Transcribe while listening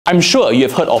I'm sure you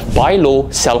have heard of buy low,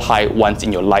 sell high once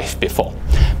in your life before,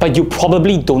 but you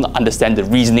probably don't understand the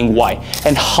reasoning why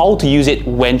and how to use it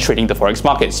when trading the forex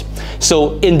markets.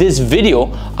 So in this video,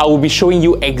 I will be showing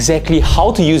you exactly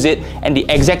how to use it and the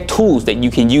exact tools that you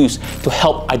can use to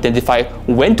help identify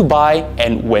when to buy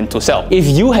and when to sell. If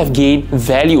you have gained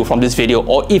value from this video,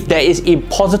 or if there is a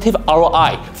positive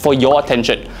ROI for your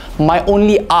attention, my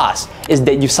only ask is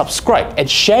that you subscribe and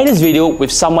share this video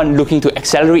with someone looking to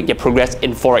accelerate their progress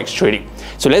in forex trading.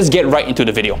 So let's get right into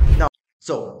the video.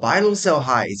 So buy low, sell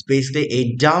high is basically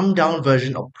a dumbed down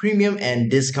version of premium and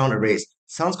discount arrays.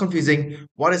 Sounds confusing.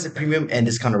 What is a premium and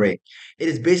discount array? It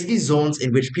is basically zones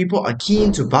in which people are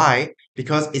keen to buy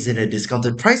because it's in a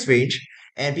discounted price range,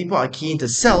 and people are keen to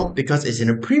sell because it's in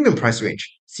a premium price range.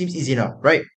 Seems easy enough,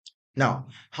 right? Now,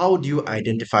 how do you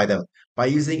identify them? By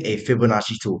using a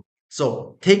Fibonacci tool.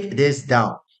 So take this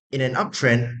down. In an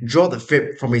uptrend, draw the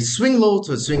fib from a swing low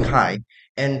to a swing high,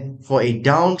 and for a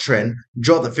downtrend,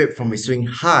 draw the fib from a swing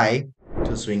high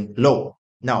to a swing low.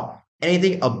 Now,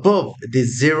 anything above the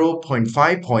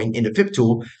 0.5 point in the fib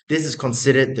tool, this is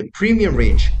considered the premium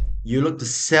range. You look to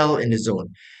sell in the zone.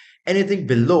 Anything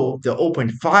below the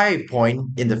 0.5 point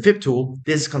in the fib tool,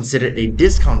 this is considered a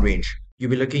discount range.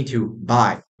 You'll be looking to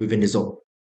buy within the zone.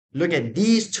 Look at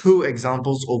these two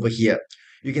examples over here.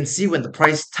 You can see when the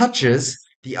price touches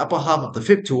the upper half of the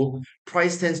fib tool,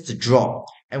 price tends to drop.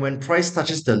 And when price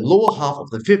touches the lower half of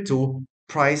the fib tool,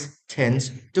 price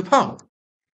tends to pump.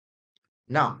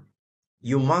 Now,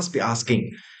 you must be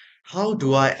asking, how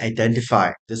do I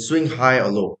identify the swing high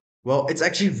or low? Well, it's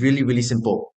actually really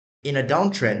simple. In a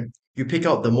downtrend, you pick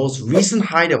out the most recent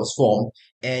high that was formed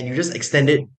and you just extend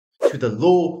it to the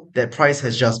low that price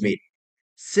has just made.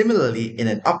 Similarly, in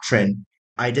an uptrend,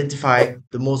 identify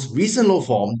the most recent low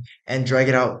form and drag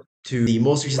it out to the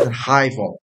most recent high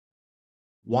form.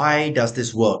 Why does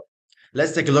this work?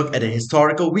 Let's take a look at a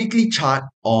historical weekly chart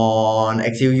on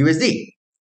XAUUSD.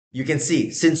 You can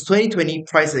see since 2020,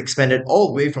 price has expanded all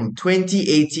the way from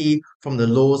 2080 from the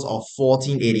lows of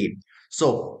 1480.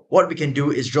 So what we can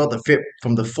do is draw the fib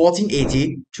from the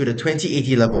 1480 to the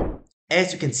 2080 level.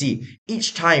 As you can see,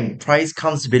 each time price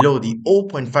comes below the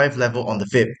 0.5 level on the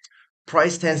fib,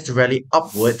 price tends to rally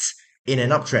upwards in an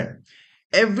uptrend.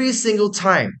 Every single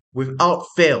time without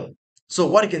fail. So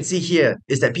what you can see here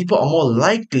is that people are more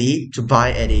likely to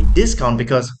buy at a discount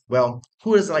because, well,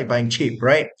 who doesn't like buying cheap,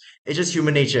 right? It's just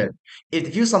human nature. If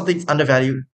they feel something's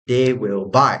undervalued, they will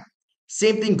buy.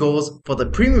 Same thing goes for the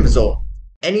premium zone.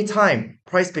 Anytime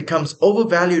price becomes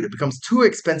overvalued, it becomes too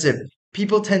expensive,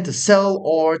 people tend to sell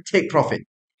or take profit.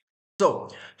 So,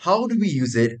 how do we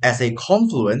use it as a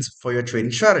confluence for your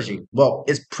trading strategy? Well,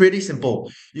 it's pretty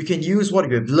simple. You can use what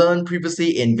you have learned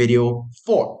previously in video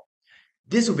 4.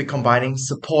 This will be combining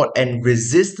support and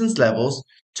resistance levels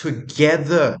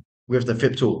together with the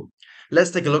fib tool.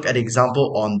 Let's take a look at the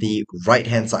example on the right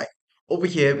hand side. Over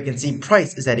here, we can see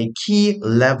price is at a key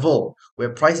level where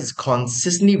price is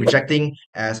consistently rejecting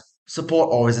as support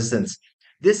or resistance.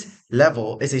 This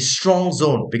level is a strong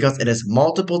zone because it has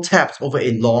multiple taps over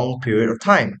a long period of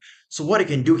time. So what you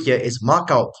can do here is mark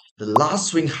out the last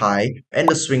swing high and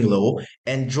the swing low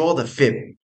and draw the fib.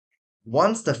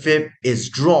 Once the fib is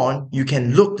drawn, you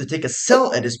can look to take a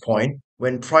sell at this point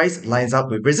when price lines up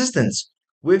with resistance,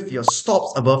 with your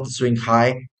stops above the swing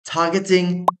high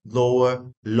targeting lower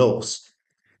lows.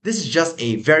 This is just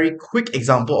a very quick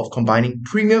example of combining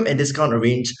premium and discount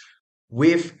range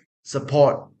with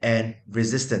support and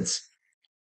resistance.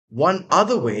 One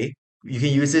other way you can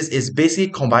use this is basically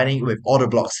combining with order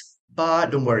blocks,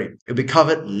 but don't worry, it'll be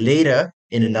covered later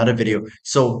in another video.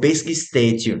 So basically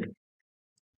stay tuned.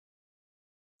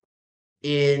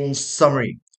 In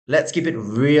summary, let's keep it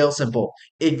real simple.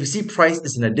 If you see price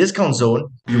is in a discount zone,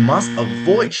 you must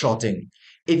avoid shorting.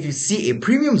 If you see a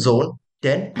premium zone,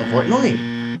 then avoid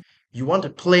longing. You want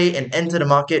to play and enter the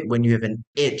market when you have an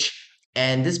edge,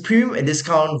 and this premium and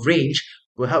discount range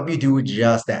will help you do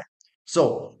just that.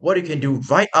 So what you can do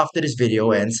right after this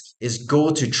video ends is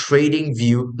go to Trading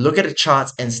View, look at the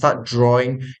charts and start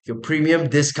drawing your premium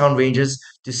discount ranges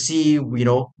to see,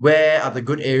 where are the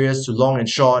good areas to long and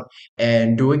short,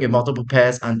 and doing your multiple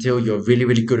pairs until you're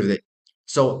really good with it.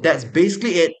 So that's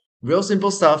basically it. Real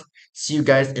simple stuff. See you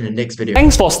guys in the next video.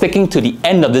 Thanks for sticking to the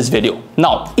end of this video.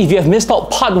 Now, if you have missed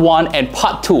out part 1 and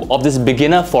part 2 of this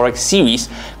beginner forex series,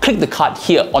 click the card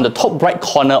here on the top right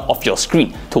corner of your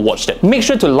screen to watch them. Make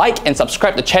sure to like and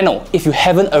subscribe the channel if you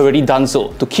haven't already done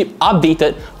so to keep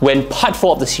updated when part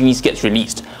 4 of the series gets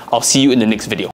released. I'll see you in the next video.